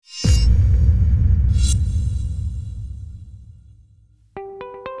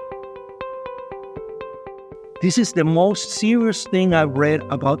This is the most serious thing I've read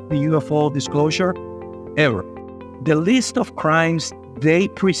about the UFO disclosure ever. The list of crimes they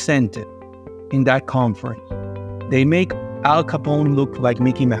presented in that conference, they make Al Capone look like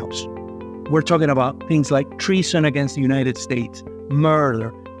Mickey Mouse. We're talking about things like treason against the United States,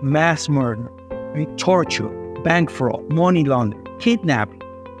 murder, mass murder, torture, bank fraud, money laundering, kidnapping,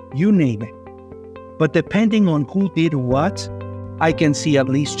 you name it. But depending on who did what, I can see at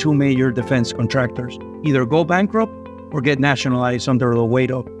least two major defense contractors either go bankrupt or get nationalized under the weight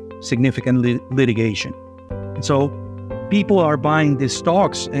of significant litigation. And so people are buying the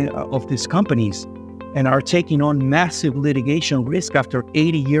stocks of these companies and are taking on massive litigation risk after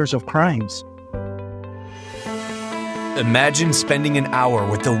 80 years of crimes. Imagine spending an hour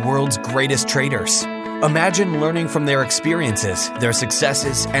with the world's greatest traders. Imagine learning from their experiences, their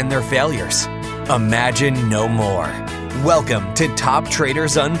successes, and their failures. Imagine no more. Welcome to Top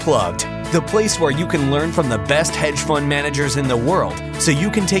Traders Unplugged, the place where you can learn from the best hedge fund managers in the world so you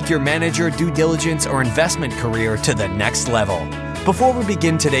can take your manager, due diligence, or investment career to the next level. Before we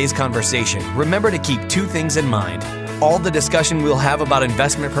begin today's conversation, remember to keep two things in mind. All the discussion we'll have about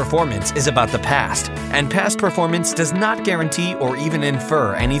investment performance is about the past, and past performance does not guarantee or even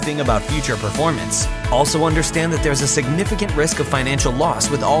infer anything about future performance. Also understand that there's a significant risk of financial loss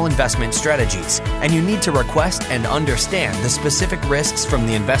with all investment strategies, and you need to request and understand the specific risks from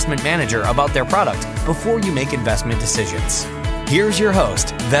the investment manager about their product before you make investment decisions. Here's your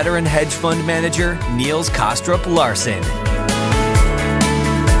host, veteran hedge fund manager Niels Kostrup Larsen.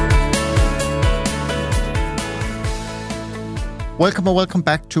 Welcome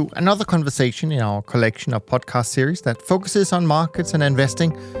back to another conversation in our collection of podcast series that focuses on markets and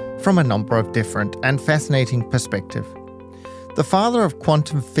investing from a number of different and fascinating perspectives. The father of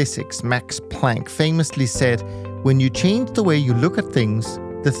quantum physics, Max Planck, famously said, "When you change the way you look at things,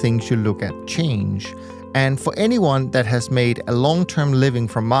 the things you look at change." And for anyone that has made a long-term living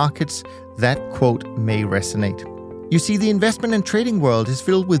from markets, that quote may resonate. You see, the investment and trading world is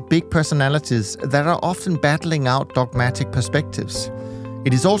filled with big personalities that are often battling out dogmatic perspectives.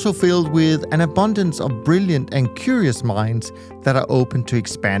 It is also filled with an abundance of brilliant and curious minds that are open to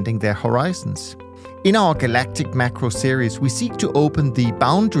expanding their horizons. In our Galactic Macro series, we seek to open the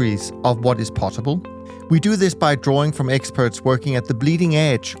boundaries of what is possible. We do this by drawing from experts working at the bleeding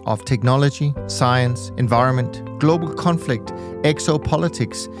edge of technology, science, environment, global conflict,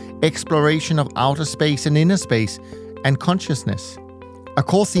 exopolitics, exploration of outer space and inner space, and consciousness. A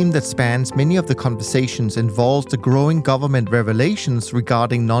core theme that spans many of the conversations involves the growing government revelations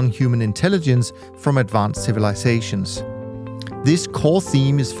regarding non-human intelligence from advanced civilizations. This core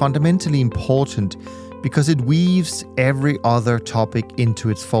theme is fundamentally important because it weaves every other topic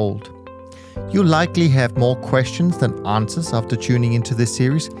into its fold. You'll likely have more questions than answers after tuning into this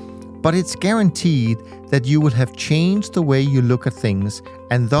series, but it's guaranteed that you will have changed the way you look at things,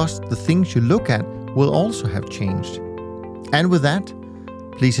 and thus the things you look at will also have changed. And with that,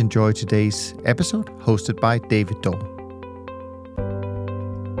 please enjoy today's episode hosted by David Dahl.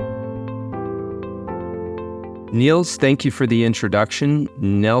 Niels, thank you for the introduction.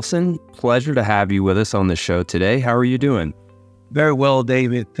 Nelson, pleasure to have you with us on the show today. How are you doing? Very well,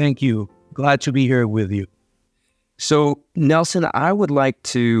 David. Thank you. Glad to be here with you. So, Nelson, I would like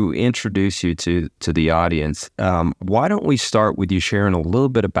to introduce you to the audience. Why don't we start with you sharing a little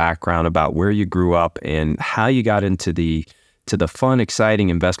bit of background about where you grew up and how you got into the fun, exciting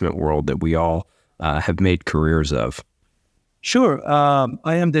investment world that we all have made careers of? Sure.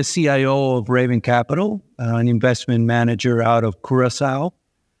 I am the CIO of Raven Capital, an investment manager out of Curacao.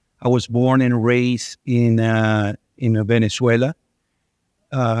 I was born and raised in Venezuela.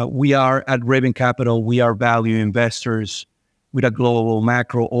 We are at Raven Capital, we are value investors with a global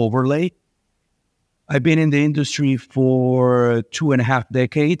macro overlay. I've been in the industry for 2.5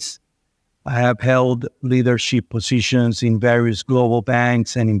 decades. I have held leadership positions in various global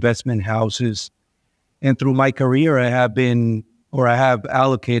banks and investment houses. And through my career, I have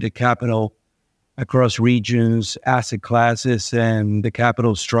allocated capital across regions, asset classes, and the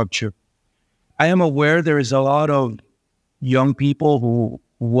capital structure. I am aware there is a lot of young people who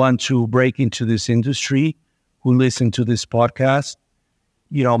want to break into this industry, who listen to this podcast.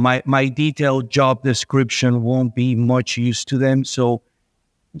 You know, my detailed job description won't be much use to them. So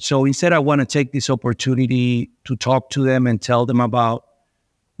instead, I want to take this opportunity to talk to them and tell them about,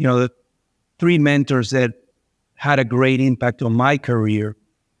 the 3 mentors that had a great impact on my career,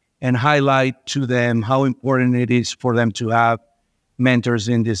 and highlight to them how important it is for them to have mentors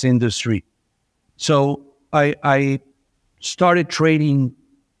in this industry. So I started trading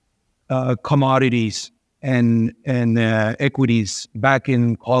commodities and equities back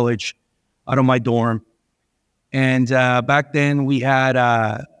in college out of my dorm. And back then we had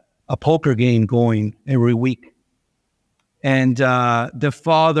a poker game going every week. And the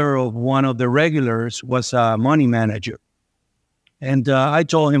father of one of the regulars was a money manager. And I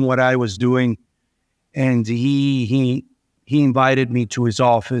told him what I was doing, and he invited me to his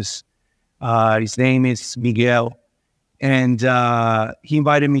office. His name is Miguel, and he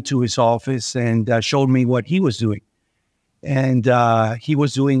invited me to his office and showed me what he was doing. And he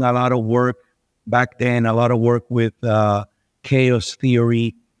was doing a lot of work back then, a lot of work with chaos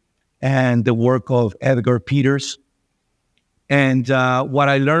theory and the work of Edgar Peters. And what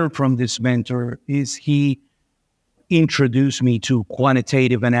I learned from this mentor is he introduced me to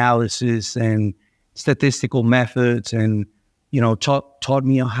quantitative analysis and statistical methods, and taught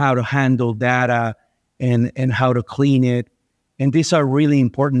me how to handle data and how to clean it. And these are really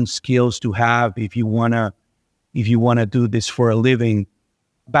important skills to have if you wanna do this for a living.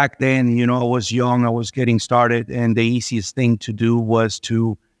 Back then, I was young, I was getting started, and the easiest thing to do was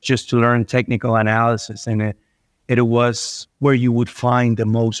to learn technical analysis, and it was where you would find the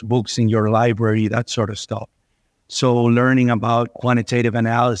most books in your library, that sort of stuff. So learning about quantitative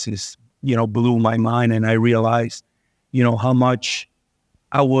analysis, blew my mind, and I realized, how much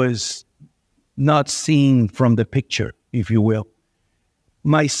I was not seeing from the picture, if you will.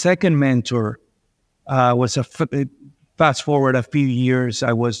 My second mentor was fast forward a few years.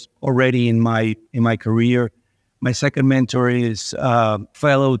 I was already in my career. My second mentor is a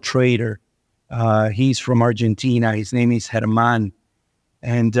fellow trader. He's from Argentina. His name is Herman,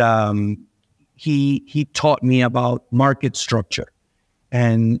 and he taught me about market structure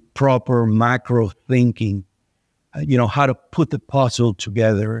and proper macro thinking. How to put the puzzle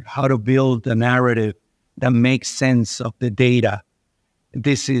together, how to build a narrative that makes sense of the data.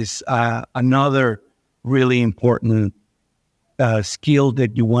 This is another really important skill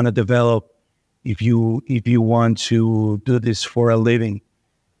that you want to develop if you want to do this for a living.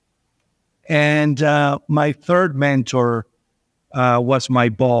 And my third mentor was my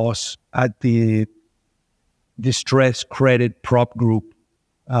boss at the distressed credit prop group.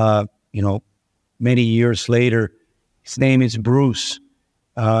 Many years later, his name is Bruce.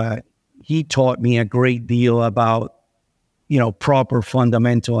 He taught me a great deal about proper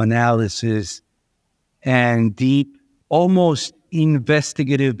fundamental analysis and deep, almost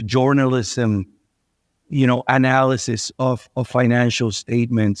investigative journalism, analysis of financial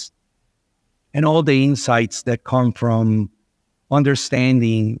statements and all the insights that come from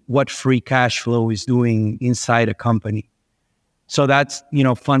understanding what free cash flow is doing inside a company. So that's,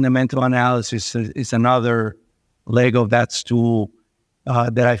 fundamental analysis is another leg of that stool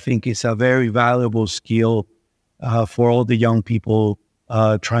that I think is a very valuable skill for all the young people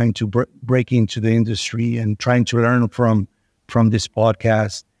trying to break into the industry and trying to learn from this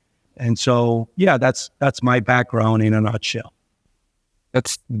podcast. And so, yeah, that's my background in a nutshell.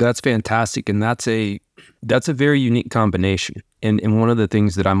 That's fantastic, and that's a very unique combination. And one of the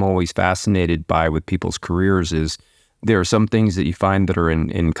things that I'm always fascinated by with people's careers is there are some things that you find that are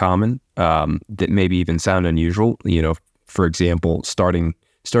in common that maybe even sound unusual. For example, starting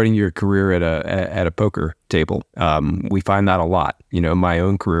your career at a poker table. We find that a lot. My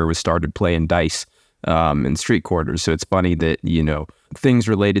own career was started playing dice in street corners. So it's funny that things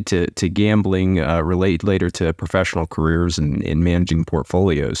related to gambling relate later to professional careers and managing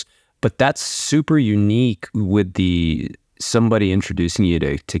portfolios. But that's super unique with somebody introducing you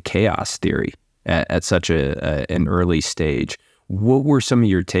to chaos theory at such an early stage. What were some of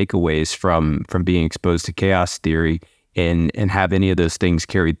your takeaways from being exposed to chaos theory, and have any of those things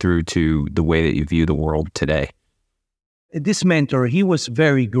carried through to the way that you view the world today? This mentor, he was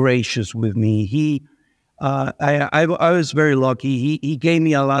very gracious with me. I was very lucky. He gave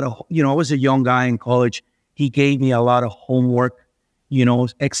me a lot of, I was a young guy in college. He gave me a lot of homework,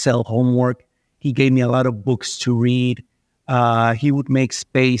 Excel homework. He gave me a lot of books to read. He would make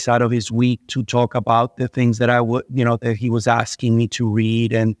space out of his week to talk about the things that that he was asking me to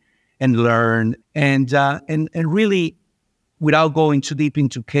read and learn. And really, without going too deep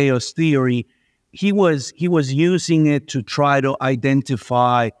into chaos theory, he was using it to try to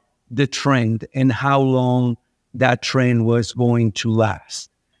identify the trend and how long that trend was going to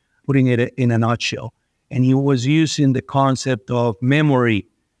last, putting it in a nutshell. And he was using the concept of memory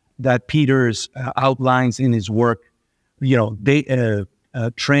that Peters outlines in his work,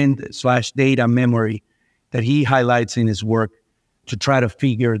 trend/data memory that he highlights in his work to try to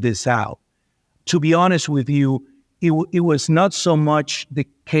figure this out. To be honest with you, it was not so much the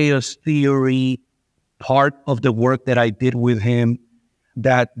chaos theory part of the work that I did with him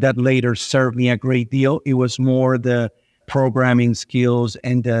that later served me a great deal. It was more the programming skills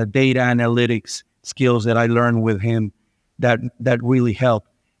and the data analytics skills that I learned with him that really helped.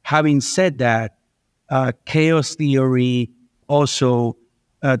 Having said that, chaos theory also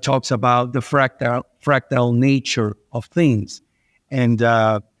talks about the fractal nature of things, and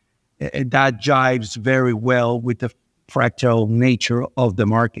that jives very well with the fractal nature of the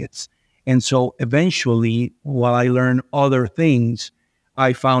markets. And so eventually, while I learned other things,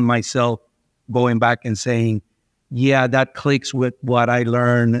 I found myself going back and saying, yeah, that clicks with what I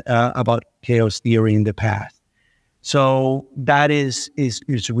learned about chaos theory in the past. So that is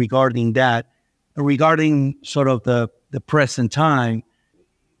regarding that. Regarding sort of the present time,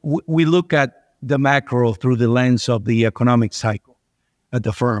 we look at the macro through the lens of the economic cycle at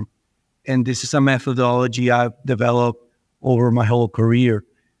the firm. And this is a methodology I've developed over my whole career.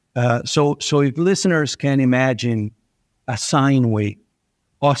 So if listeners can imagine a sine wave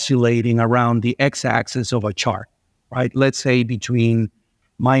oscillating around the x-axis of a chart, right? Let's say between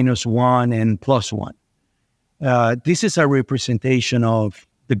 -1 and +1. This is a representation of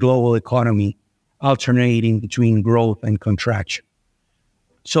the global economy alternating between growth and contraction.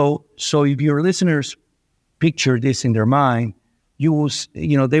 So if your listeners picture this in their mind, they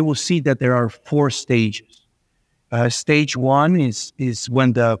will see that there are 4 stages. Stage 1 is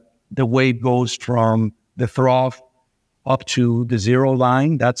when the wave goes from the trough up to the zero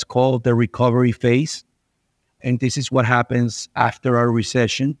line. That's called the recovery phase. And this is what happens after a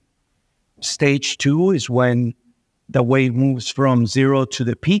recession. Stage 2 is when the wave moves from zero to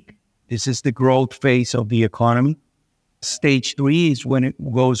the peak. This is the growth phase of the economy. Stage 3 is when it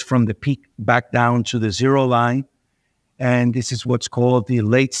goes from the peak back down to the zero line. And this is what's called the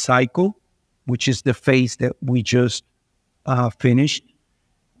late cycle, which is the phase that we just finished.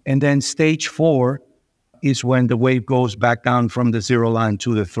 And then stage 4 is when the wave goes back down from the zero line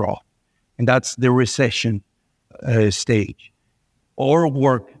to the trough. And that's the recession stage. Our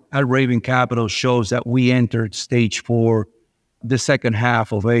work at Raven Capital shows that we entered stage 4 the second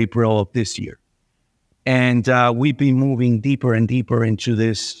half of April of this year. And we've been moving deeper and deeper into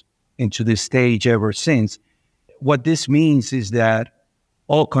this stage ever since. What this means is that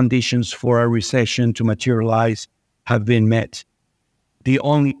all conditions for a recession to materialize have been met. The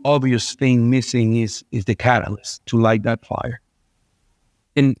only obvious thing missing is the catalyst to light that fire.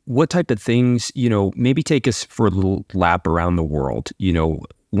 And what type of things, maybe take us for a little lap around the world.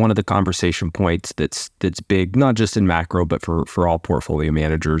 One of the conversation points that's big, not just in macro, but for all portfolio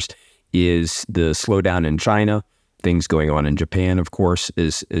managers, is the slowdown in China, things going on in Japan, of course,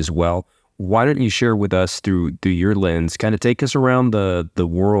 as well. Why don't you share with us through your lens, kind of take us around the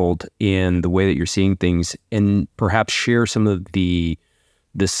world in the way that you're seeing things, and perhaps share some of the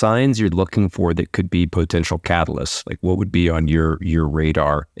signs you're looking for that could be potential catalysts? Like, what would be on your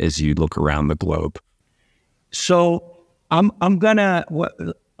radar as you look around the globe? So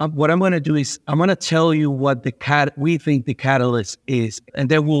what I'm gonna do is I'm gonna tell you what we think the catalyst is, and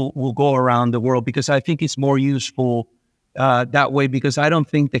then we'll go around the world, because I think it's more useful that way, because I don't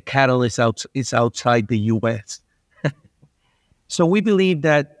think the catalyst is outside the U.S. So we believe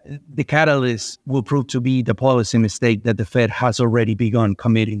that the catalyst will prove to be the policy mistake that the Fed has already begun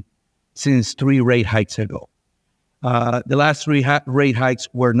committing since 3 rate hikes ago. The last 3 rate hikes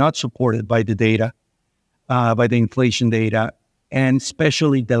were not supported by the data, by the inflation data, and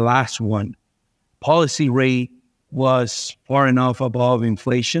especially the last one. Policy rate was far enough above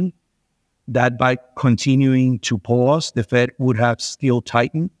inflation that by continuing to pause, the Fed would have still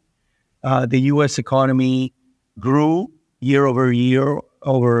tightened. The U.S. economy grew year over year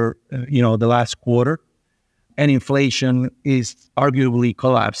over the last quarter, and inflation is arguably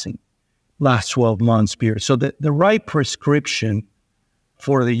collapsing last 12 months period. So the right prescription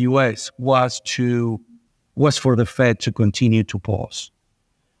for the U.S. was for the Fed to continue to pause.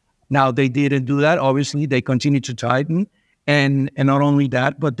 Now, they didn't do that. Obviously, they continued to tighten, and not only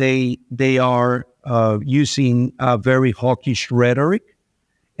that, but they are using a very hawkish rhetoric.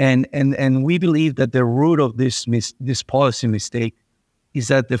 And we believe that the root of this policy mistake is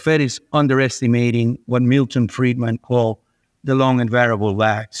that the Fed is underestimating what Milton Friedman called the long and variable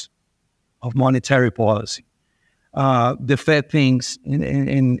lags of monetary policy. The Fed thinks,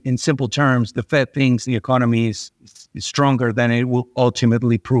 in simple terms, the Fed thinks the economy is stronger than it will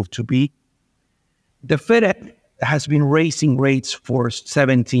ultimately prove to be. The Fed has been raising rates for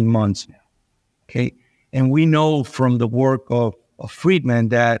 17 months now, okay? And we know from the work of Friedman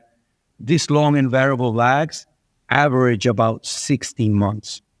that these long and variable lags average about 16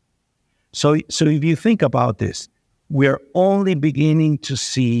 months. So if you think about this, we're only beginning to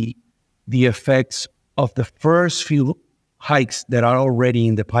see the effects of the first few hikes that are already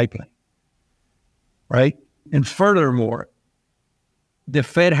in the pipeline, right? And furthermore, the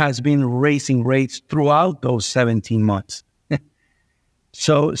Fed has been raising rates throughout those 17 months.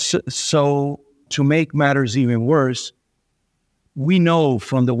 So to make matters even worse, we know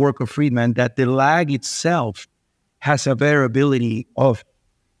from the work of Friedman that the lag itself has a variability of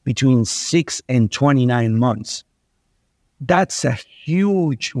between 6 and 29 months. That's a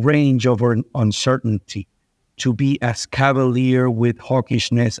huge range of uncertainty to be as cavalier with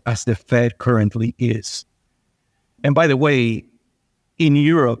hawkishness as the Fed currently is. And by the way, in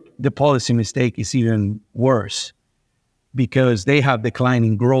Europe, the policy mistake is even worse because they have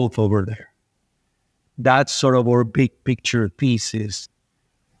declining growth over there. That's sort of our big picture thesis.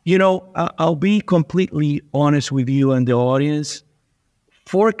 I'll be completely honest with you and the audience.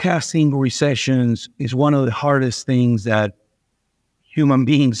 Forecasting recessions is one of the hardest things that human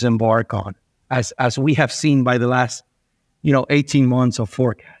beings embark on, as we have seen by the last, 18 months of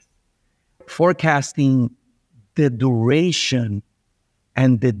forecast. Forecasting the duration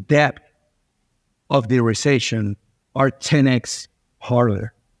and the depth of the recession are 10x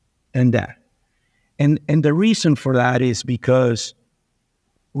harder than that. And the reason for that is because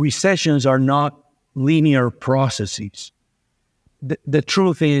recessions are not linear processes. The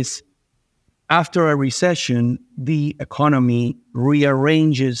truth is, after a recession, the economy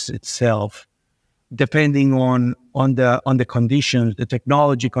rearranges itself depending on the conditions, the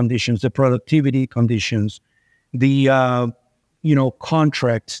technology conditions, the productivity conditions, the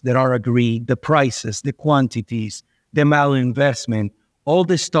contracts that are agreed, the prices, the quantities, the malinvestment. All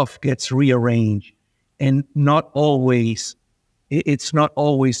this stuff gets rearranged, and it's not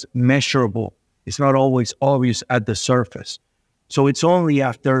always measurable. It's not always obvious at the surface. So it's only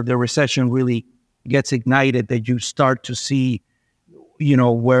after the recession really gets ignited that you start to see,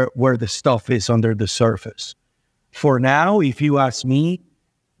 where the stuff is under the surface. For now, if you ask me,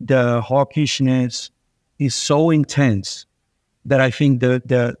 the hawkishness is so intense that I think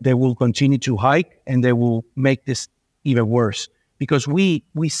that they will continue to hike and they will make this even worse. Because we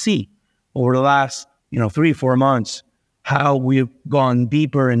see over the last 3-4 months how we've gone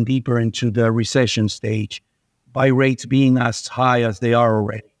deeper and deeper into the recession stage by rates being as high as they are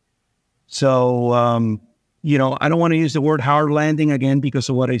already. So, I don't want to use the word hard landing again because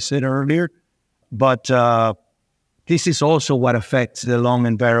of what I said earlier, but this is also what affects the long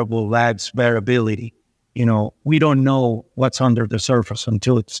and variable lags variability. We don't know what's under the surface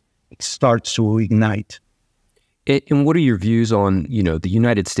until it starts to ignite. And what are your views on, the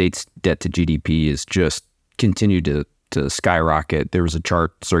United States debt to GDP is just continued to skyrocket? There was a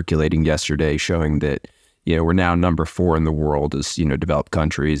chart circulating yesterday showing that, we're now number 4 in the world as, developed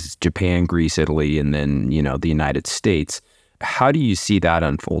countries, Japan, Greece, Italy, and then, the United States. How do you see that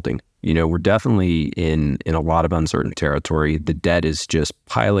unfolding? We're definitely in a lot of uncertain territory. The debt is just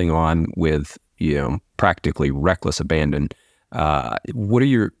piling on with, practically reckless abandon. What are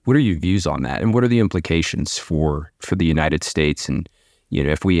your views on that? And what are the implications for the United States? And,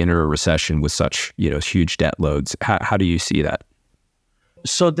 if we enter a recession with such, huge debt loads, how do you see that?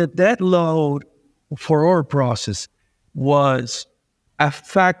 So the debt load for our process was a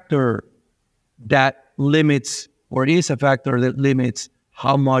factor that limits, or is a factor that limits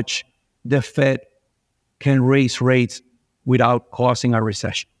how much the Fed can raise rates without causing a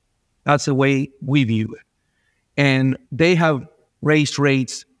recession. That's the way we view it. And they have raised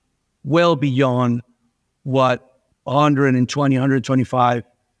rates well beyond what 120, 125%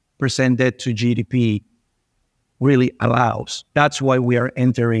 debt to GDP really allows. That's why we are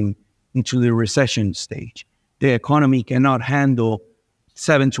entering into the recession stage. The economy cannot handle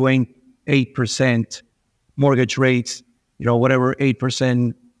 7 to 8% mortgage rates, whatever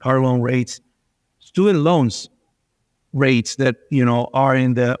 8% car loan rates, student loans rates that, are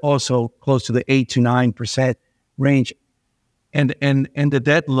in the also close to the 8 to 9% range. And the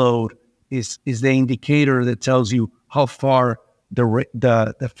debt load is the indicator that tells you how far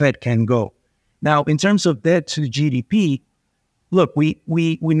the Fed can go. Now, in terms of debt to GDP, look, we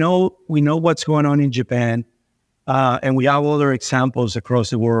know what's going on in Japan, and we have other examples across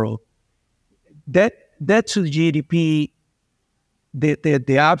the world. Debt to GDP,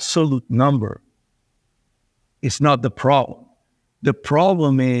 the absolute number is not the problem. The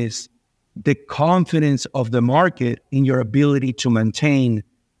problem is the confidence of the market in your ability to maintain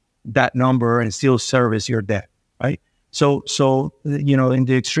that number and still service your debt, right? So in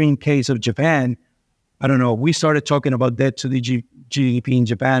the extreme case of Japan, I don't know, we started talking about debt to the GDP in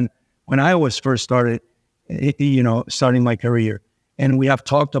Japan when I was first starting my career. And we have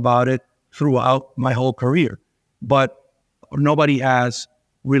talked about it throughout my whole career. But nobody has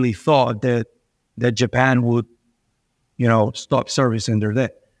really thought that Japan would, stop servicing their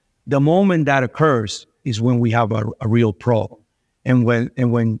debt. The moment that occurs is when we have a real problem.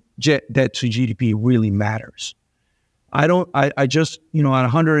 when debt to GDP really matters. I just, at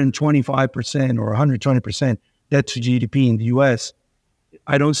 125% or 120% debt to GDP in the U.S.,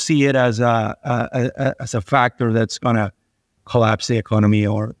 I don't see it as a factor that's going to collapse the economy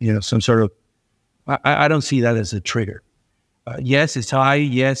or, some sort of, I don't see that as a trigger. Yes, it's high.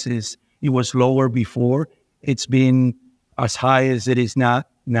 Yes, it was lower before. It's been as high as it is not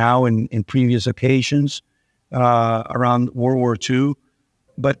now in previous occasions around World War II.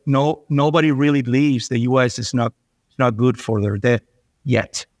 But nobody really believes the U.S. is not good for their debt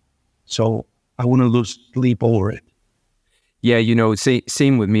yet. So I wouldn't lose sleep over it. Yeah,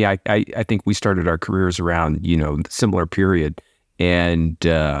 same with me. I think we started our careers around, similar period. And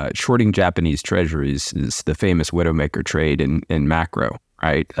shorting Japanese treasuries is the famous widowmaker trade in macro,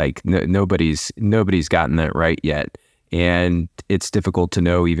 right? Like nobody's gotten that right yet. And it's difficult to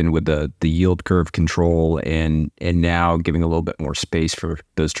know, even with the yield curve control and now giving a little bit more space for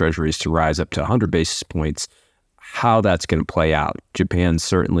those treasuries to rise up to 100 basis points, how that's going to play out. Japan's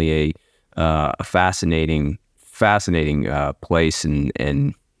certainly a fascinating place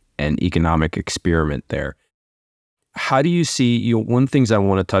and economic experiment there. How do you see, one of the things I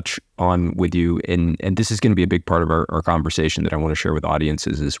want to touch on with you, and this is going to be a big part of our conversation that I want to share with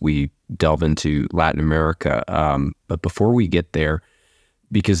audiences as we delve into Latin America. But before we get there,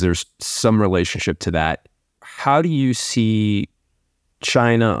 because there's some relationship to that, how do you see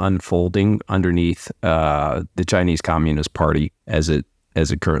China unfolding underneath the Chinese Communist Party as it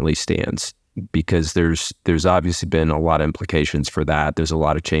currently stands? Because there's obviously been a lot of implications for that. There's a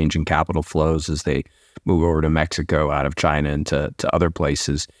lot of change in capital flows as they move over to Mexico out of China and to other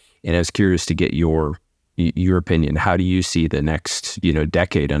places. And I was curious to get your opinion. How do you see the next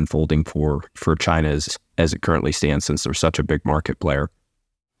decade unfolding for China as it currently stands, since they're such a big market player?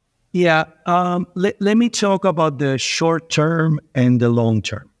 Yeah, let me talk about the short term and the long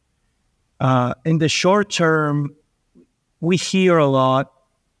term. In the short term, we hear a lot,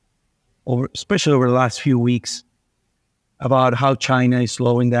 especially over the last few weeks, about how China is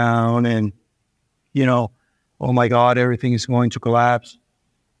slowing down and, oh my God, everything is going to collapse.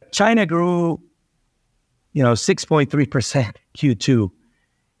 China grew, 6.3% Q2.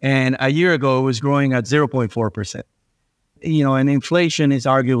 And a year ago, it was growing at 0.4%. And inflation is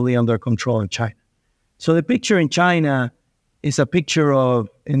arguably under control in China. So the picture in China is a picture of,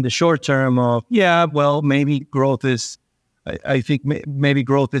 in the short term, of, maybe growth is, I think maybe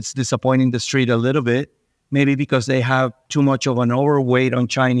growth is disappointing the street a little bit, maybe because they have too much of an overweight on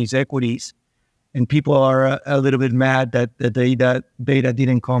Chinese equities. And people are a little bit mad that the data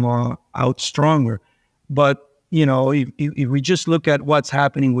didn't come out stronger. But, if we just look at what's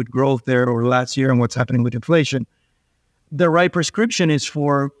happening with growth there over last year and what's happening with inflation, the right prescription is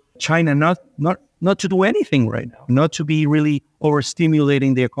for China not to do anything right now, not to be really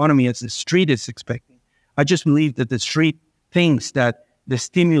overstimulating the economy as the street is expecting. I just believe that the street thinks that the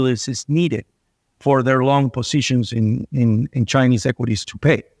stimulus is needed for their long positions in Chinese equities to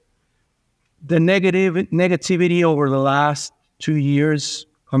pay. The negativity over the last 2 years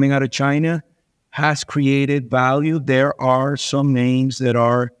coming out of China has created value. There are some names that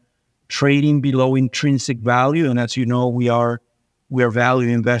are trading below intrinsic value, and as you know, we are value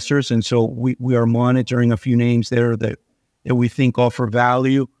investors, and so we are monitoring a few names there that we think offer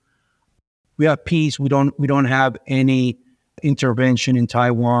value. We have peace. We don't have any intervention in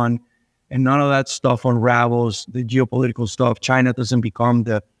Taiwan, and none of that stuff unravels the geopolitical stuff. China doesn't become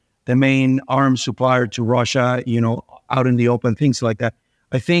the main arms supplier to Russia, out in the open, things like that.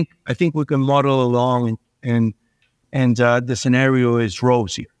 I think we can model along, and the scenario is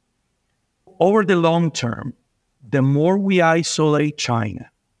rosier. Over the long term, the more we isolate China,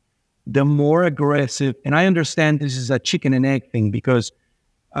 the more aggressive, and I understand this is a chicken and egg thing, because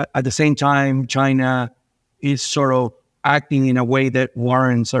at the same time, China is sort of acting in a way that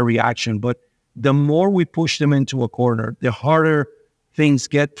warrants a reaction. But the more we push them into a corner, the harder things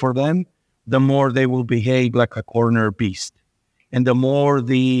get for them, the more they will behave like a corner beast. And the more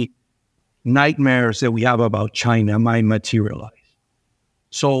the nightmares that we have about China might materialize.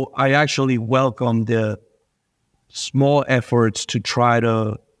 So I actually welcome the small efforts to try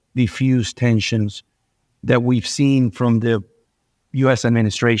to diffuse tensions that we've seen from the U.S.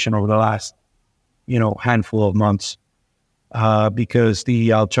 administration over the last, handful of months, because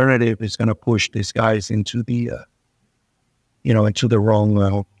the alternative is going to push these guys into the, into the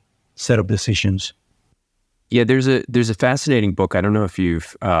wrong set of decisions. Yeah, there's a fascinating book. I don't know if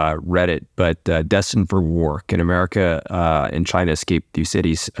you've read it, but Destined for War: Can America and China Escape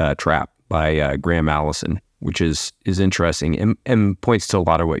Thucydides' Trap by Graham Allison, which is interesting and points to a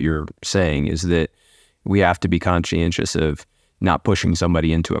lot of what you're saying, is that we have to be conscientious of not pushing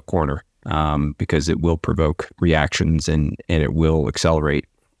somebody into a corner, because it will provoke reactions and it will accelerate,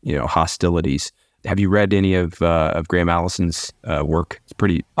 hostilities. Have you read any of Graham Allison's work? It's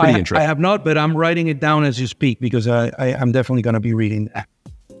pretty interesting. I have not, but I'm writing it down as you speak because I'm definitely going to be reading that.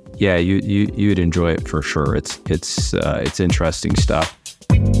 Yeah, you'd enjoy it for sure. It's interesting stuff.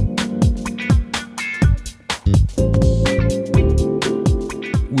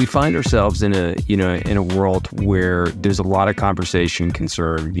 We find ourselves in a world where there's a lot of conversation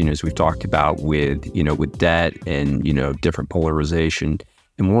concern, as we've talked about with debt and, different polarization.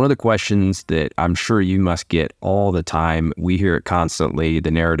 And one of the questions that I'm sure you must get all the time, we hear it constantly, the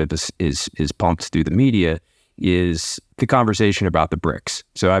narrative is pumped through the media, is the conversation about the BRICS.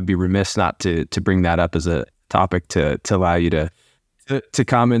 So I'd be remiss not to bring that up as a topic to allow you to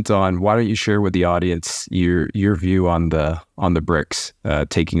comment on. Why don't you share with the audience your view on the BRICS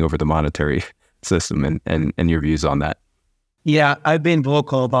taking over the monetary system and your views on that? Yeah, I've been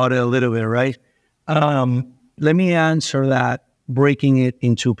vocal about it a little bit, right? Let me answer that, breaking it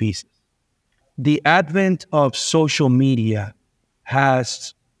in two pieces. The advent of social media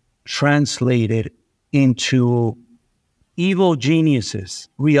has translated into evil geniuses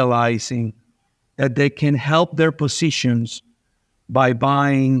realizing that they can help their positions by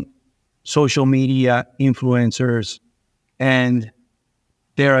buying social media influencers and,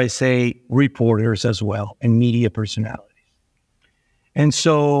 dare I say, reporters as well, and media personalities. And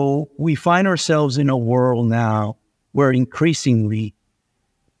so we find ourselves in a world now where increasingly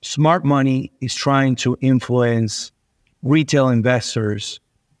smart money is trying to influence retail investors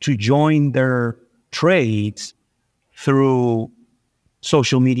to join their trades through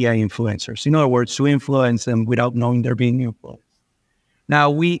social media influencers. In other words, to influence them without knowing they're being influenced. Now,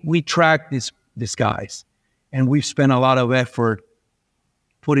 we track these guys, and we've spent a lot of effort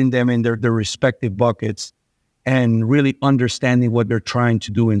putting them in their respective buckets and really understanding what they're trying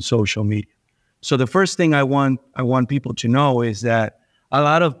to do in social media. So the first thing I want people to know is that a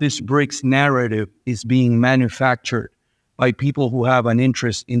lot of this BRICS narrative is being manufactured by people who have an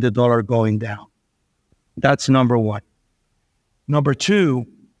interest in the dollar going down. That's number one. Number two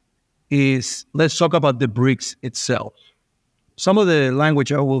is, let's talk about the BRICS itself. Some of the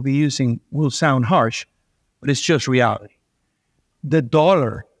language I will be using will sound harsh, but it's just reality. The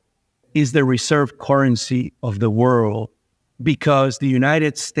dollar is the reserve currency of the world because the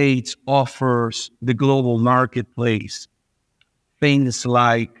United States offers the global marketplace things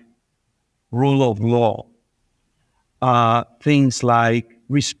like rule of law, things like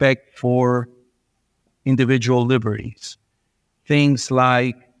respect for individual liberties, things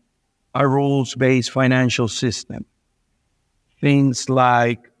like a rules-based financial system, things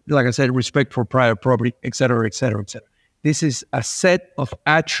like I said, respect for private property, et cetera, et cetera, et cetera. This is a set of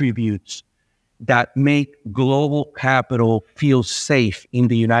attributes that make global capital feel safe in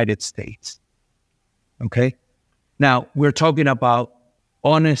the United States. Okay? Now, we're talking about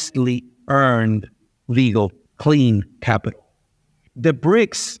honestly earned, legal, clean capital. The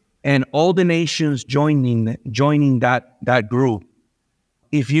BRICS and all the nations joining that group,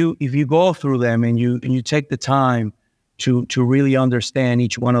 if you go through them and you take the time to really understand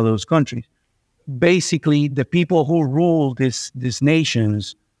each one of those countries, basically the people who rule these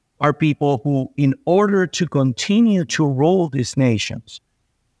nations are people who, in order to continue to rule these nations,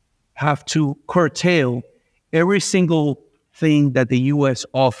 have to curtail every single thing that the U.S.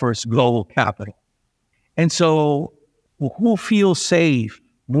 offers global capital. And so who feels safe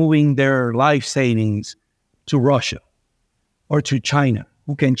moving their life savings to Russia or to China,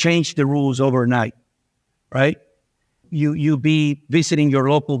 who can change the rules overnight, right? You be visiting your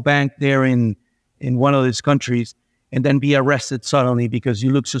local bank there in one of these countries and then be arrested suddenly because you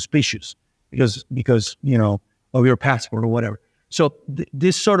look suspicious because of your passport or whatever. So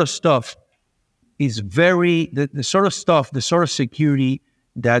this sort of stuff is the sort of security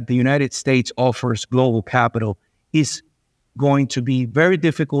that the United States offers global capital is going to be very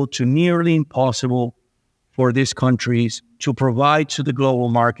difficult to nearly impossible for these countries to provide to the global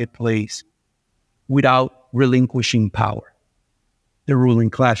marketplace without relinquishing power, the ruling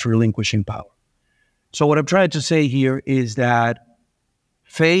class relinquishing power. So what I'm trying to say here is that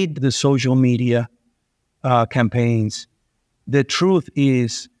fade the social media campaigns. The truth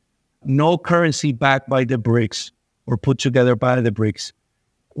is no currency backed by the BRICS or put together by the BRICS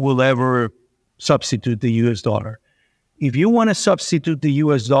will ever substitute the US dollar. If you want to substitute the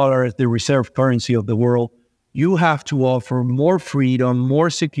US dollar as the reserve currency of the world, you have to offer more freedom, more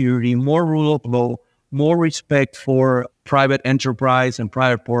security, more rule of law, more respect for private enterprise and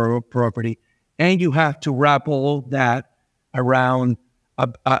private property. And you have to wrap all that around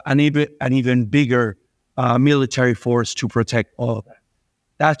an even bigger military force to protect all of that.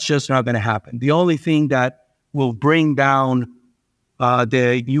 That's just not going to happen. The only thing that will bring down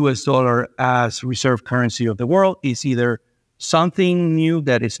the US dollar as reserve currency of the world is either something new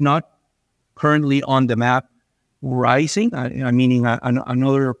that is not currently on the map rising, meaning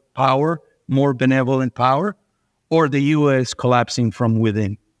another power, more benevolent power, or the US collapsing from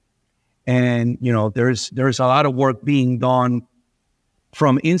within. And, there's a lot of work being done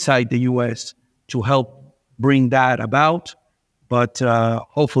from inside the US to help bring that about. But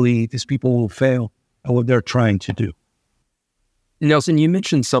hopefully these people will fail at what they're trying to do. Nelson, you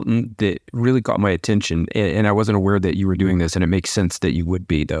mentioned something that really caught my attention, and I wasn't aware that you were doing this, and it makes sense that you would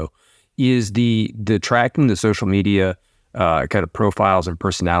be, though, is the tracking the social media kind of profiles and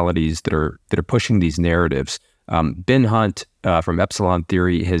personalities that are pushing these narratives. Ben Hunt from Epsilon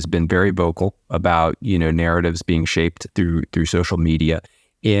Theory has been very vocal about narratives being shaped through social media.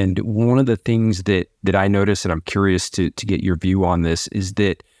 And one of the things that I noticed, and I'm curious to get your view on this, is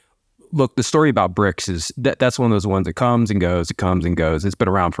that, look, the story about BRICS is that's one of those ones that comes and goes, it comes and goes. It's been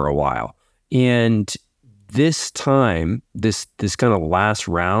around for a while. And this time, this kind of last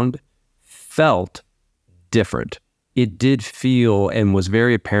round felt different. It did feel and was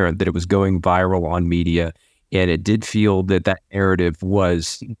very apparent that it was going viral on media. And it did feel that narrative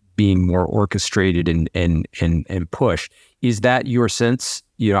was being more orchestrated and pushed. Is that your sense?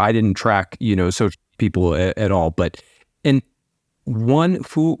 I didn't track, social people at all, but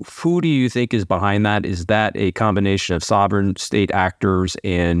who do you think is behind that? Is that a combination of sovereign state actors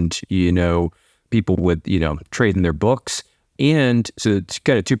and, people with, trading their books? And so it's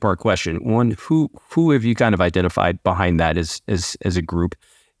kind of a two-part question. One, who have you kind of identified behind that as a group?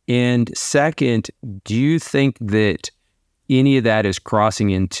 And second, do you think that any of that is crossing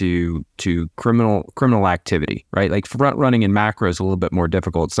into criminal activity, right? Like front running in macro is a little bit more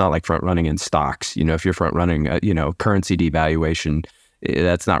difficult. It's not like front running in stocks. If you're front running, currency devaluation,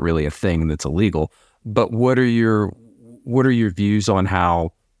 that's not really a thing that's illegal. But what are your views on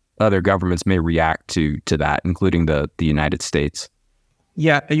how other governments may react to that, including the United States?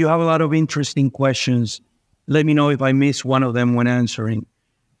 Yeah, you have a lot of interesting questions. Let me know if I miss one of them when answering.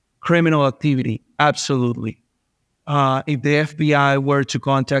 Criminal activity, absolutely. If the FBI were to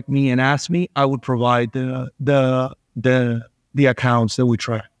contact me and ask me, I would provide the accounts that we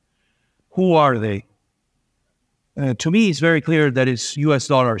track. Who are they? To me, it's very clear that it's U.S.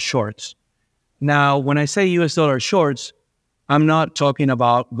 dollar shorts. Now, when I say U.S. dollar shorts, I'm not talking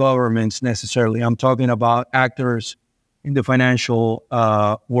about governments necessarily. I'm talking about actors in the financial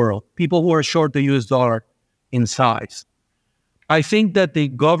world, people who are short the U.S. dollar in size. I think that the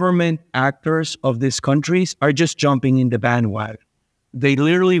government actors of these countries are just jumping in the bandwagon. They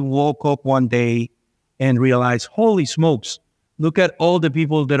literally woke up one day and realized, holy smokes, look at all the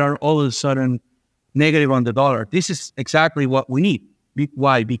people that are all of a sudden negative on the dollar. This is exactly what we need.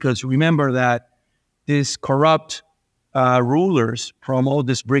 Why? Because remember that these corrupt rulers from all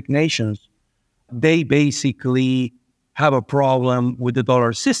these BRIC nations, they basically have a problem with the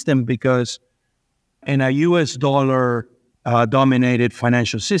dollar system because in a U.S. dollar dominated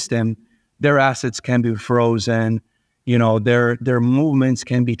financial system, their assets can be frozen, their movements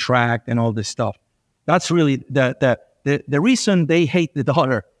can be tracked and all this stuff. That's really the reason they hate the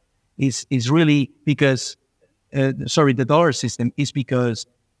dollar is really because, the dollar system is because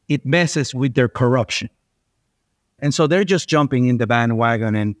it messes with their corruption. And so they're just jumping in the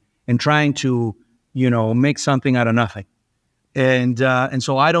bandwagon and trying to, make something out of nothing. And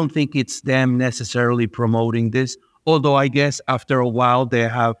so I don't think it's them necessarily promoting this. Although I guess after a while they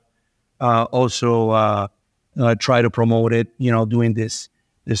have also tried to promote it, doing this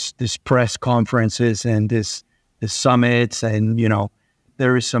press conferences and this summits, and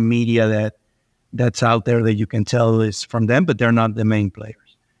there is some media that's out there that you can tell is from them, but they're not the main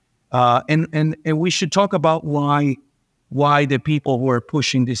players. And we should talk about why the people who are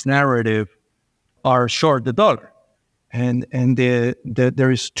pushing this narrative are short the dollar, and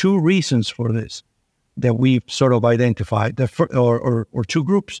there is two reasons for this that we've sort of identified, or two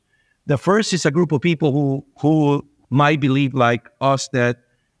groups. The first is a group of people who might believe, like us, that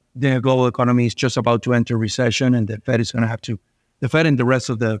the global economy is just about to enter recession, and the Fed is going to have to, the Fed and the rest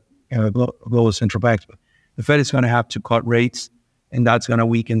of the global central banks, but the Fed is going to have to cut rates, and that's going to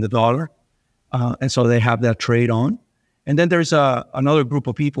weaken the dollar, and so they have that trade on. And then there's another group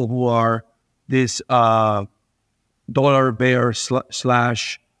of people who are this dollar bear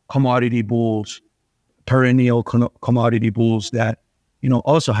 / commodity bulls, perennial commodity bulls that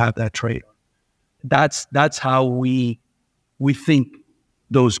also have that trade. That's how we think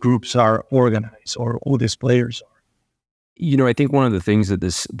those groups are organized, or who these players are. I think one of the things that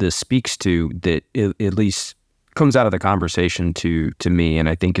this speaks to, that at least comes out of the conversation to me, and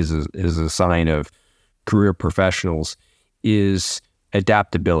I think is a sign of career professionals, is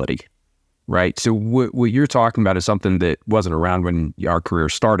adaptability, right? So what you're talking about is something that wasn't around when our career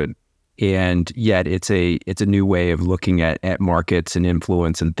started, and yet it's a new way of looking at markets and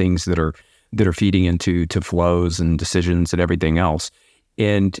influence and things that are feeding into flows and decisions and everything else.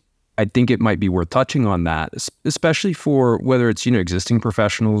 And I think it might be worth touching on that, especially for whether it's existing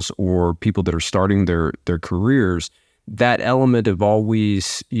professionals or people that are starting their careers. That element of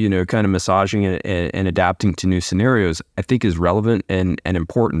always kind of massaging and adapting to new scenarios, I think, is relevant and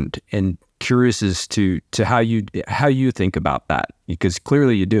important. And curious as to how you think about that, because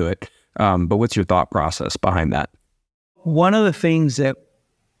clearly you do it. But what's your thought process behind that? One of the things that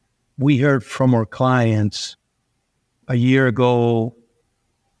we heard from our clients a year ago,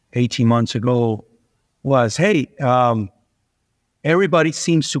 18 months ago, was, hey, everybody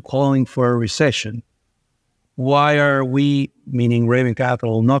seems to calling for a recession. Why are we, meaning Raven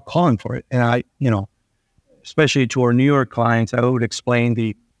Capital, not calling for it? And I, especially to our New York clients, I would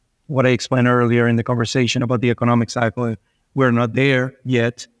explain what I explained earlier in the conversation about the economic cycle. We're not there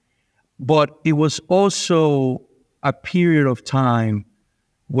yet. But it was also a period of time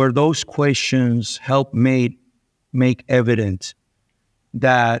where those questions helped make evident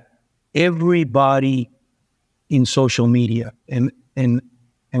that everybody in social media, and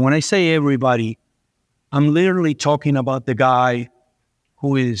when I say everybody, I'm literally talking about the guy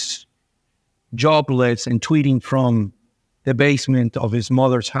who is jobless and tweeting from the basement of his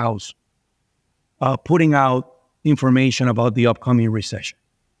mother's house, putting out information about the upcoming recession.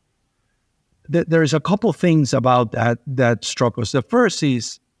 There's a couple things about that struck us. The first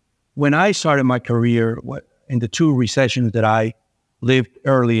is, when I started my career, in the two recessions that I lived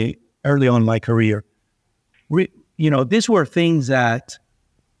early on in my career, these were things that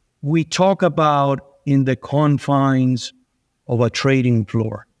we talk about in the confines of a trading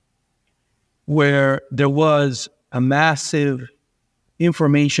floor, where there was a massive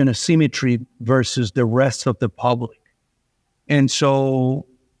information asymmetry versus the rest of the public. And so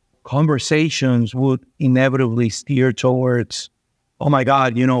conversations would inevitably steer towards, oh my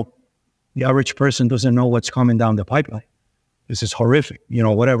God, the average person doesn't know what's coming down the pipeline. This is horrific,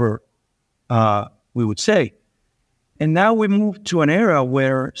 whatever we would say. And now we move to an era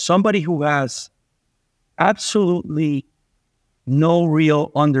where somebody who has absolutely no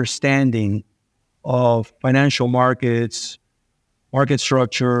real understanding of financial markets, market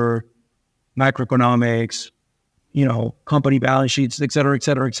structure, macroeconomics, company balance sheets, et cetera,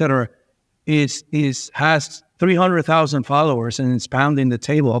 has 300,000 followers and is pounding the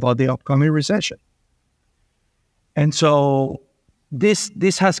table about the upcoming recession. And so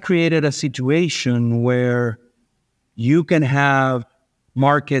this has created a situation where you can have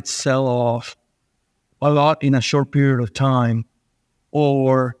markets sell off a lot in a short period of time,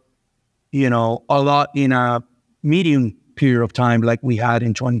 or, a lot in a medium period of time like we had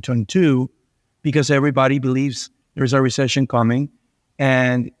in 2022, because everybody believes there's a recession coming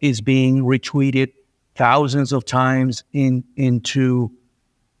and is being retweeted thousands of times in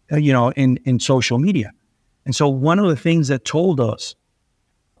social media. And so one of the things that told us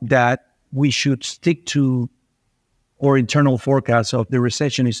that we should stick to our internal forecast of the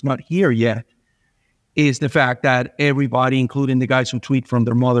recession is not here yet is the fact that everybody, including the guys who tweet from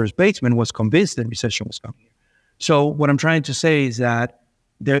their mother's basement, was convinced that recession was coming. So what I'm trying to say is that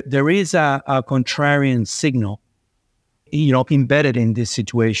there is a contrarian signal, embedded in this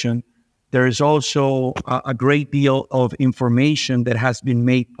situation. There is also a great deal of information that has been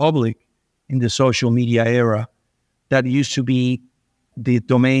made public in the social media era that used to be the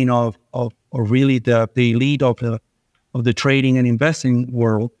domain of really the elite of the trading and investing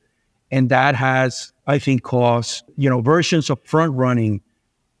world. And that has, I think, caused, versions of front running,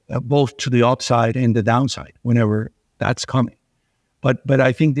 both to the upside and the downside whenever that's coming. But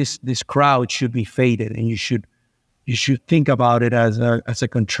I think this crowd should be faded, and you should think about it as a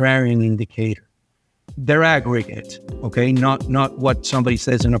contrarian indicator. They're aggregate, okay, not what somebody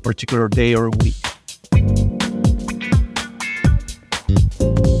says in a particular day or week.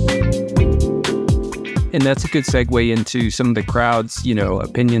 And that's a good segue into some of the crowd's,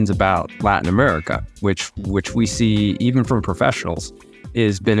 opinions about Latin America, which we see even from professionals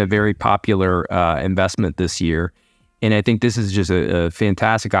has been a very popular investment this year. And I think this is just a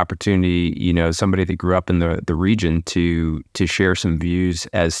fantastic opportunity, somebody that grew up in the region to share some views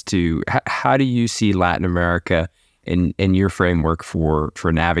as to how do you see Latin America in your framework for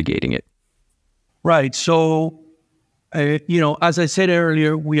navigating it? Right. So, as I said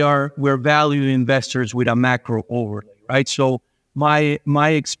earlier, we're value investors with a macro overlay, right? So my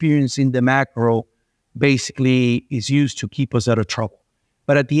experience in the macro basically is used to keep us out of trouble.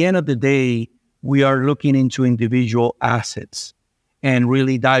 But at the end of the day, we are looking into individual assets and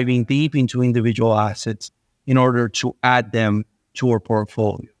really diving deep into individual assets in order to add them to our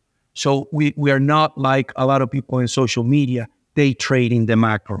portfolio. So we are not like a lot of people in social media, they trade in the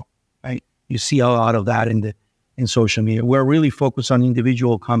macro, right? You see a lot of that in social media. We're really focused on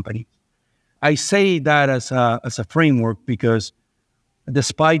individual companies. I say that as a framework because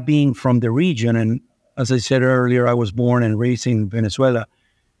despite being from the region, and as I said earlier, I was born and raised in Venezuela,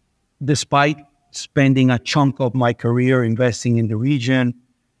 despite spending a chunk of my career investing in the region,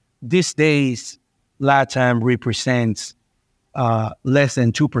 these days, LATAM represents less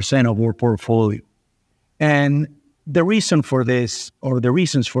than 2% of our portfolio. And the reason for this, or the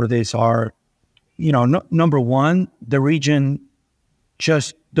reasons for this are, number one, the region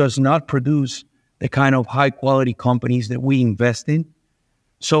just does not produce the kind of high quality companies that we invest in.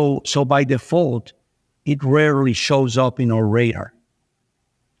 So by default, it rarely shows up in our radar.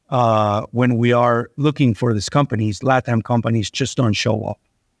 When we are looking for these companies, LATAM companies just don't show up.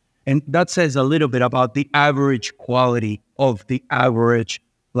 And that says a little bit about the average quality of the average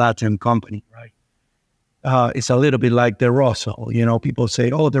LATAM company, right? It's a little bit like the Russell. People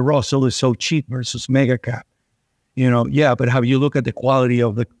say, oh, the Russell is so cheap versus mega cap. Yeah, but have you look at the quality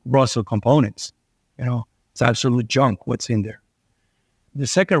of the Russell components? It's absolute junk what's in there. The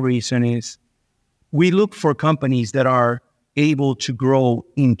second reason is we look for companies that are able to grow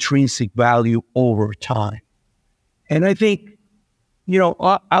intrinsic value over time. And I think,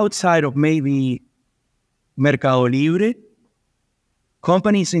 outside of maybe Mercado Libre,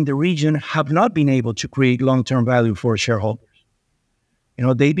 companies in the region have not been able to create long-term value for shareholders.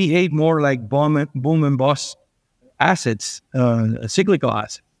 They behave more like boom and bust assets, cyclical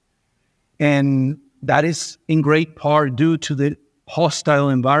assets. And that is in great part due to the hostile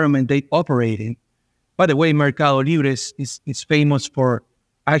environment they operate in. By the way, Mercado Libre is famous for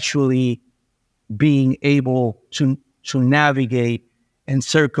actually being able to navigate and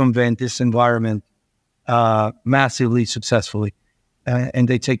circumvent this environment massively successfully. And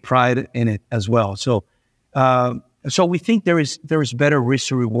they take pride in it as well. So we think there is better risk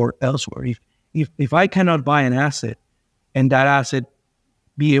to reward elsewhere. If I cannot buy an asset and that asset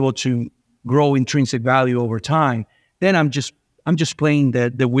be able to grow intrinsic value over time, then I'm just playing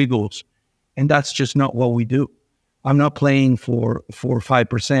the wiggles, and that's just not what we do. I'm not playing for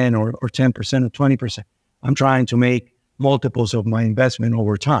 5% or 10% or 20%. I'm trying to make multiples of my investment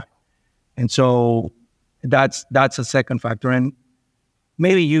over time, and so that's a second factor. And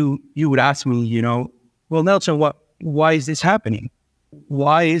maybe you would ask me, well, Nelson, why is this happening?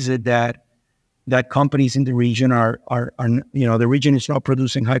 Why is it that companies in the region are the region is not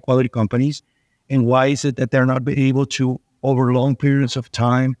producing high quality companies, and why is it that they're not able to over long periods of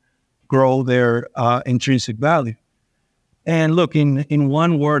time grow their intrinsic value? And look, in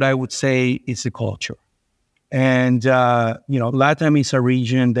one word, I would say it's the culture. And LATAM is a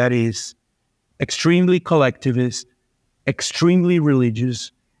region that is extremely collectivist, extremely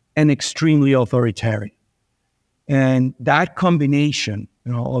religious, and extremely authoritarian. And that combination,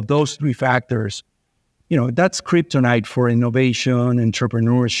 of those three factors, that's kryptonite for innovation,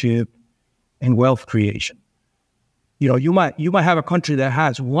 entrepreneurship, and wealth creation. You might have a country that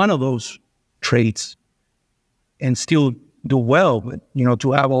has one of those traits and still do well, but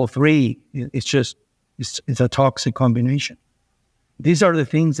to have all three, it's a toxic combination. These are the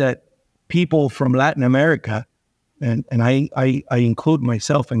things that people from Latin America, and I include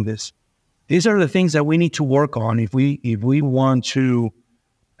myself in this, these are the things that we need to work on if we want to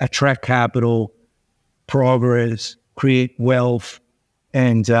attract capital, progress, create wealth,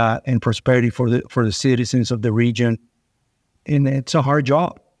 and prosperity for the citizens of the region. And it's a hard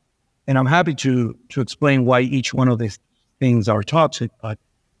job. And I'm happy to explain why each one of these things are toxic, but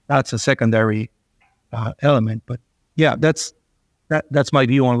that's a secondary element. But yeah, that's my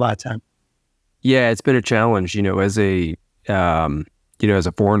view on LATAM. Yeah, it's been a challenge, as a as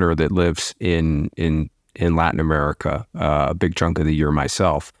a foreigner that lives in Latin America, a big chunk of the year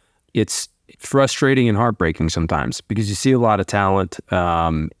myself. It's frustrating and heartbreaking sometimes because you see a lot of talent.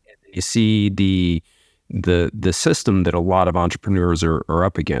 You see the system that a lot of entrepreneurs are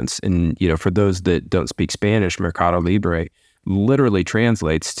up against. And, for those that don't speak Spanish, Mercado Libre literally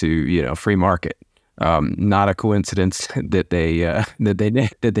translates to, free market. Not a coincidence that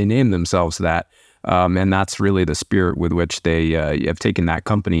they name themselves that. And that's really the spirit with which they have taken that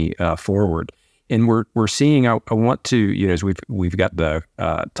company forward. And we're seeing. I want to, as we've got the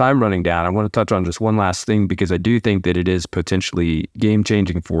time running down, I want to touch on just one last thing because I do think that it is potentially game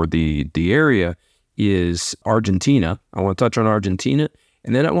changing for the area. is Argentina. I want to touch on Argentina,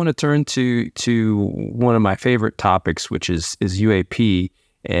 and then I want to turn to one of my favorite topics, which is UAP,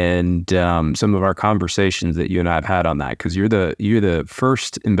 and some of our conversations that you and I have had on that, because you're the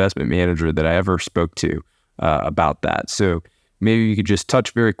first investment manager that I ever spoke to about that. So maybe you could just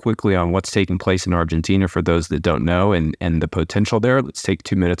touch very quickly on what's taking place in Argentina for those that don't know, and the potential there. Let's take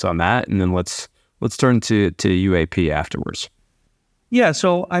 2 minutes on that, and then let's turn to UAP afterwards. Yeah,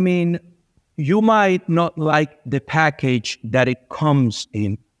 so I mean, you might not like the package that it comes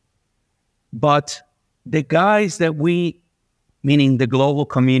in, but the guys that we, meaning the global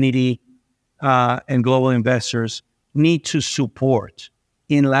community and global investors, need to support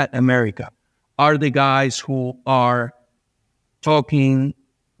in Latin America are the guys who are talking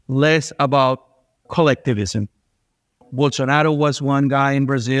less about collectivism. Bolsonaro was one guy in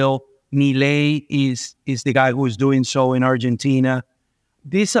Brazil. Milei is the guy who is doing so in Argentina.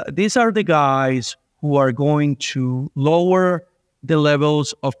 These are the guys who are going to lower the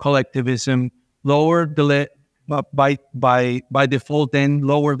levels of collectivism, lower by default, then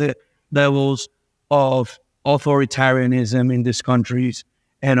lower the levels of authoritarianism in these countries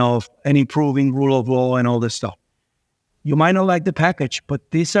and improving rule of law and all this stuff. You might not like the package, but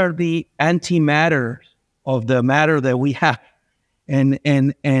these are the antimatter of the matter that we have in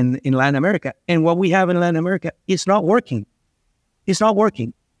Latin America. And what we have in Latin America is not working. It's not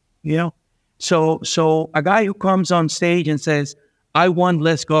working, you know? So a guy who comes on stage and says, I want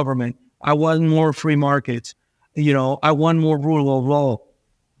less government, I want more free markets, I want more rule of law.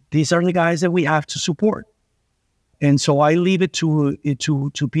 These are the guys that we have to support. And so I leave it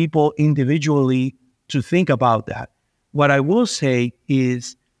to people individually to think about that. What I will say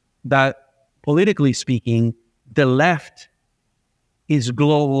is that, politically speaking, the left is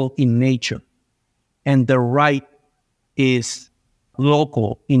global in nature, and the right is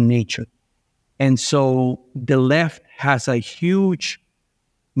local in nature. And so the left has a huge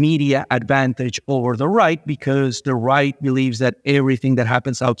media advantage over the right, because the right believes that everything that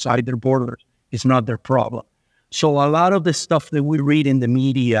happens outside their borders is not their problem. So a lot of the stuff that we read in the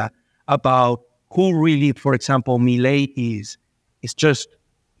media about who really, for example, Milei is just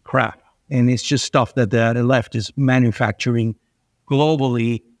crap. And it's just stuff that the left is manufacturing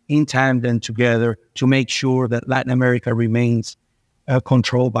globally in tandem together to make sure that Latin America remains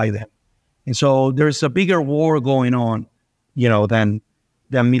controlled by them. And so there's a bigger war going on, than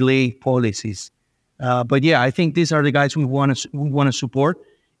Milei policies. But yeah, I think these are the guys we want to support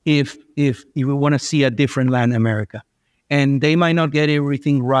if we want to see a different Latin America. And they might not get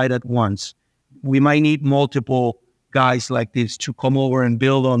everything right at once. We might need multiple guys like this to come over and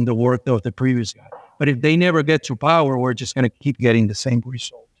build on the work of the previous guy. But if they never get to power, we're just going to keep getting the same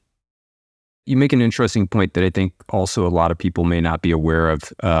result. You make an interesting point that I think also a lot of people may not be aware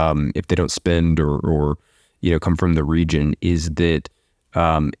of if they don't spend or come from the region, is that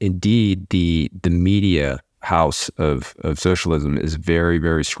indeed the media house of socialism is very,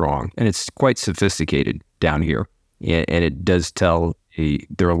 very strong, and it's quite sophisticated down here. And it does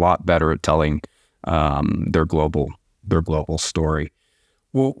they're a lot better at telling their global story.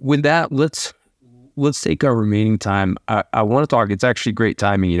 Well, with that, let's take our remaining time. I want to talk. It's actually great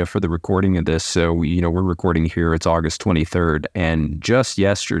timing, for the recording of this. So we're recording here. It's August 23rd, and just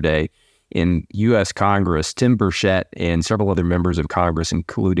yesterday in U.S. Congress, Tim Burchett and several other members of Congress,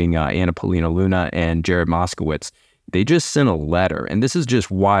 including Anna Paulina Luna and Jared Moskowitz, they just sent a letter, and this is just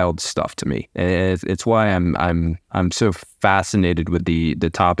wild stuff to me. And it's why I'm so fascinated with the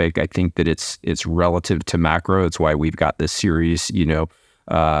topic. I think that it's relative to macro. It's why we've got this series,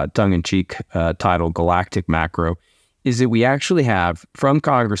 tongue-in-cheek title Galactic Macro, is that we actually have from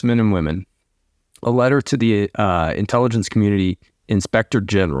congressmen and women a letter to the intelligence community inspector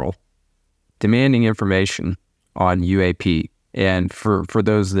general demanding information on UAP. And for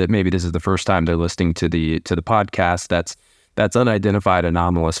those that maybe this is the first time they're listening to the podcast, that's unidentified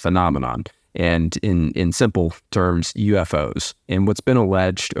anomalous phenomenon. And in simple terms, UFOs. And what's been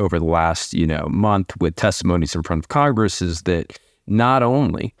alleged over the last month with testimonies in front of Congress is that not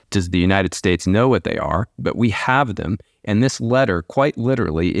only does the United States know what they are, but we have them. And this letter, quite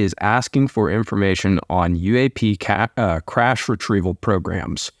literally, is asking for information on UAP crash retrieval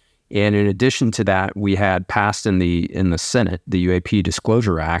programs. And in addition to that, we had passed in the Senate the UAP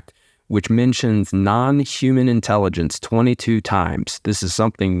Disclosure Act, which mentions non-human intelligence 22 times. This is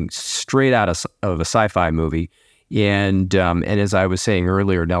something straight out of a sci-fi movie. And as I was saying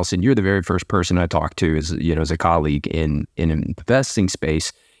earlier, Nelson, you're the very first person I talked to as a colleague in an investing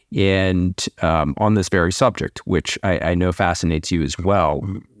space, and on this very subject, which I know fascinates you as well.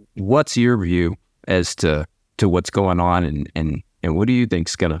 What's your view as to what's going on, and what do you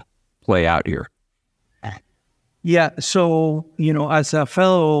think's going to play out here? Yeah. So, as a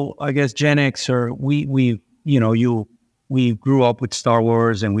fellow, I guess, Gen Xer, we grew up with Star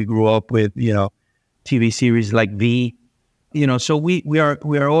Wars and we grew up with, TV series like V, so we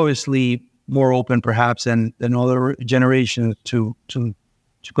are obviously more open perhaps than other generations to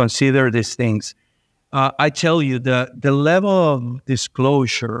consider these things. I tell you, the level of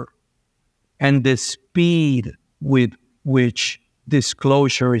disclosure and the speed with which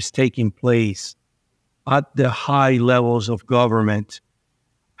disclosure is taking place at the high levels of government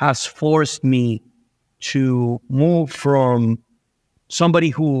has forced me to move from somebody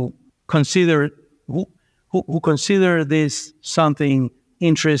who consider who consider this something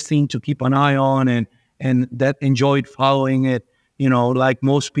interesting to keep an eye on and that enjoyed following it. Like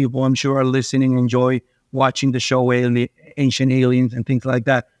most people, I'm sure, are listening, enjoy watching the show Ancient Aliens and things like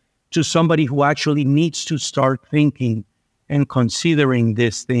that, to somebody who actually needs to start thinking and considering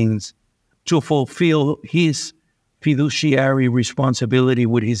these things to fulfill his fiduciary responsibility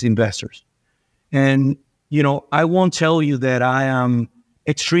with his investors. And, I won't tell you that I am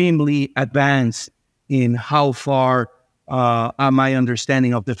extremely advanced in how far my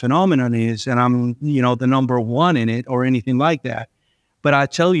understanding of the phenomenon is, and I'm, the number one in it or anything like that. But I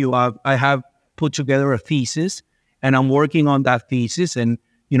tell you, I have put together a thesis, and I'm working on that thesis. And,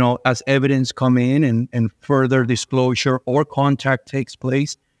 as evidence come in and further disclosure or contact takes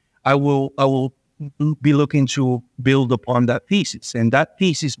place, I will be looking to build upon that thesis. And that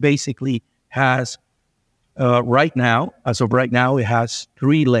thesis basically has as of right now, it has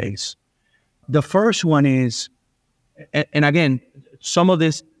three legs. The first one is, and again, some of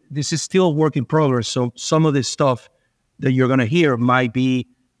this is still a work in progress. So some of this stuff that you're going to hear might be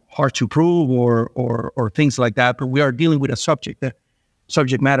hard to prove or things like that. But we are dealing with a subject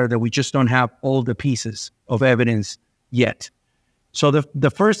matter that we just don't have all the pieces of evidence yet. So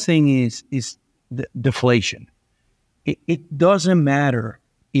the first thing is the deflation. It doesn't matter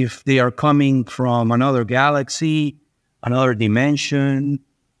if they are coming from another galaxy, another dimension,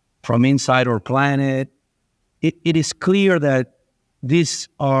 from inside our planet. It is clear that these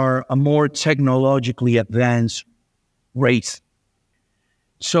are a more technologically advanced race.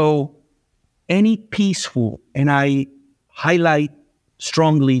 So any peaceful, and I highlight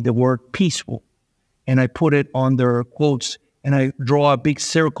strongly the word peaceful, and I put it under quotes, and I draw a big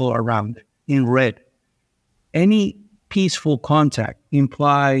circle around it in red. Any peaceful contact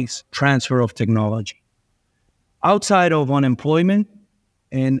implies transfer of technology. Outside of unemployment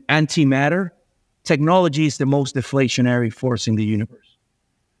and antimatter, technology is the most deflationary force in the universe.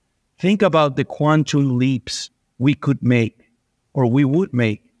 Think about the quantum leaps we could make, or we would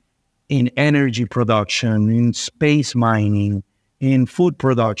make, in energy production, in space mining, in food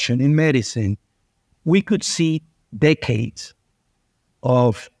production, in medicine. We could see decades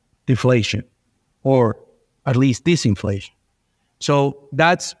of deflation, or at least disinflation. So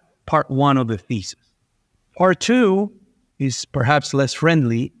that's part one of the thesis. Part two is perhaps less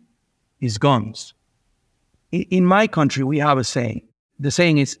friendly, is guns. In my country, we have a saying. The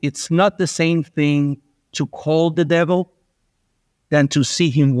saying is, it's not the same thing to call the devil than to see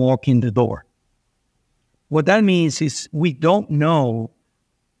him walk in the door. What that means is we don't know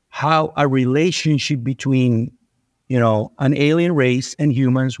how a relationship between, an alien race and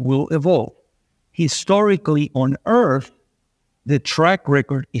humans will evolve. Historically on Earth, the track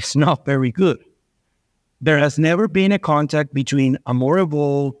record is not very good. There has never been a contact between a more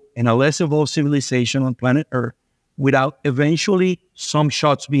evolved and a less evolved civilization on planet Earth without eventually some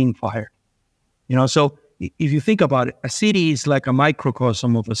shots being fired. So if you think about it, a city is like a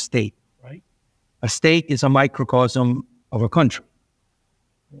microcosm of a state, right? A state is a microcosm of a country.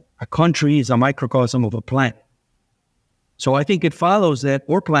 A country is a microcosm of a planet. So I think it follows that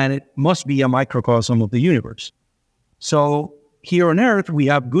our planet must be a microcosm of the universe. So here on Earth, we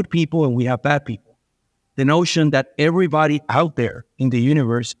have good people and we have bad people. The notion that everybody out there in the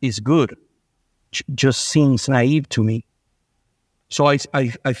universe is good just seems naive to me. So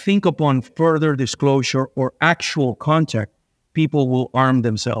I think upon further disclosure or actual contact, people will arm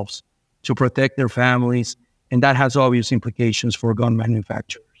themselves to protect their families, and that has obvious implications for gun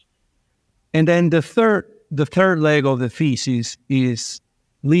manufacturers. And then the third leg of the thesis is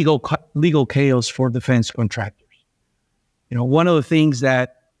legal chaos for defense contractors. One of the things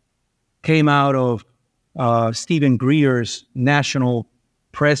that came out of Stephen Greer's National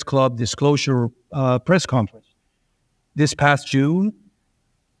Press Club disclosure press conference this past June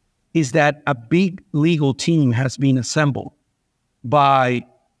is that a big legal team has been assembled by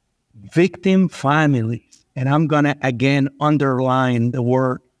victim families. And I'm going to again underline the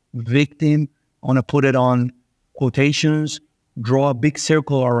word victim. I want to put it on quotations, draw a big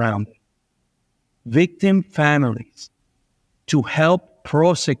circle around it. victim families to help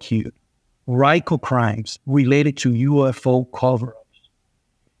prosecute RICO crimes related to UFO cover-ups.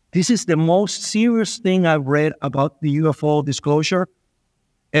 This is the most serious thing I've read about the UFO disclosure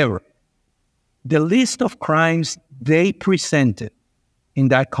ever. The list of crimes they presented in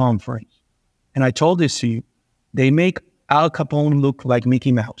that conference, and I told this to you, they make Al Capone look like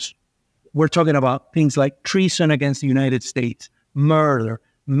Mickey Mouse. We're talking about things like treason against the United States, murder,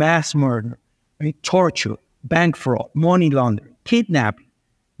 mass murder, torture, bank fraud, money laundering, kidnapping,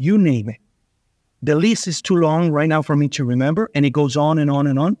 you name it. The list is too long right now for me to remember, and it goes on and on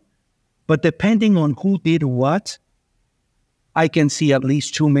and on. But depending on who did what, I can see at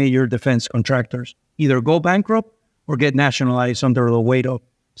least 2 major defense contractors either go bankrupt or get nationalized under the weight of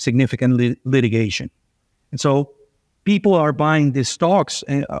significant litigation. And so people are buying these stocks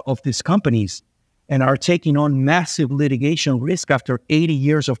of these companies and are taking on massive litigation risk after 80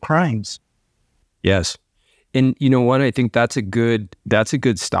 years of crimes. Yes. And you know what? I think that's a good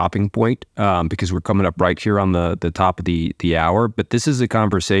stopping point because we're coming up right here on the top of the hour. But this is a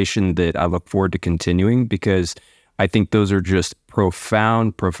conversation that I look forward to continuing because I think those are just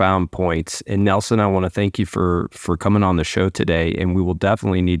profound points. And Nelson, I want to thank you for coming on the show today. And we will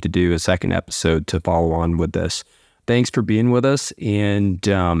definitely need to do a second episode to follow on with this. Thanks for being with us. And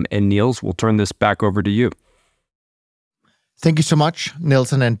Niels, we'll turn this back over to you. Thank you so much,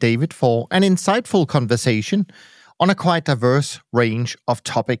 Nelson and David, for an insightful conversation on a quite diverse range of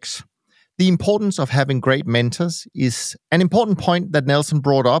topics. The importance of having great mentors is an important point that Nelson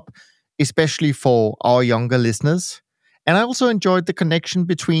brought up, especially for our younger listeners. And I also enjoyed the connection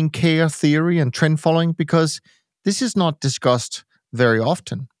between care theory and trend following because this is not discussed very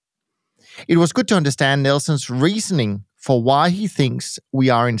often. It was good to understand Nelson's reasoning for why he thinks we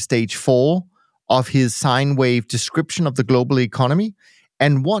are in stage 4 of his sine wave description of the global economy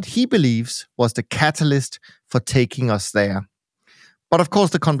and what he believes was the catalyst for taking us there. But of course,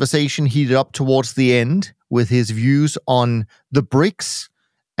 the conversation heated up towards the end with his views on the BRICS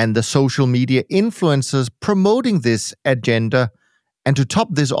and the social media influencers promoting this agenda. And to top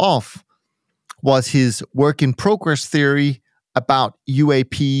this off was his work in progress theory about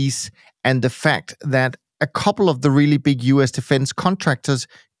UAPs and the fact that a couple of the really big US defense contractors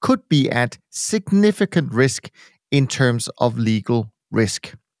could be at significant risk in terms of legal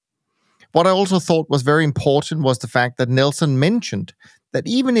risk. What I also thought was very important was the fact that Nelson mentioned that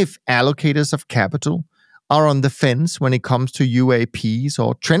even if allocators of capital are on the fence when it comes to UAPs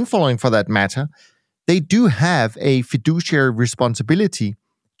or trend following for that matter, they do have a fiduciary responsibility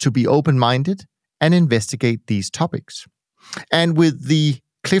to be open-minded and investigate these topics. And with the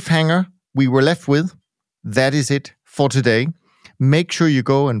cliffhanger we were left with, that is it for today. Make sure you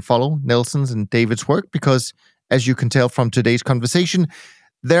go and follow Nelson's and David's work because, as you can tell from today's conversation,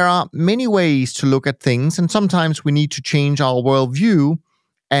 there are many ways to look at things, and sometimes we need to change our worldview,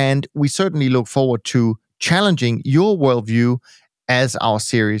 and we certainly look forward to challenging your worldview as our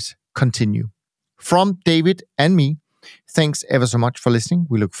series continue. From David and me, thanks ever so much for listening.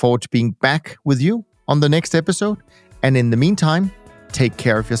 We look forward to being back with you on the next episode, and in the meantime, take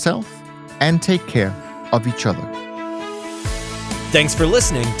care of yourself and take care of each other. Thanks for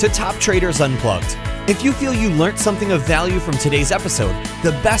listening to Top Traders Unplugged. If you feel you learned something of value from today's episode,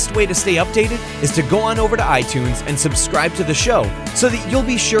 the best way to stay updated is to go on over to iTunes and subscribe to the show so that you'll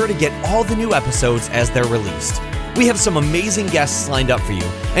be sure to get all the new episodes as they're released. We have some amazing guests lined up for you,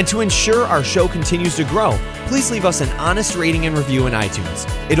 and to ensure our show continues to grow, please leave us an honest rating and review in iTunes.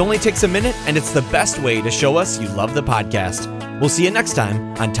 It only takes a minute, and it's the best way to show us you love the podcast. We'll see you next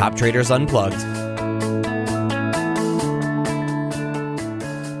time on Top Traders Unplugged.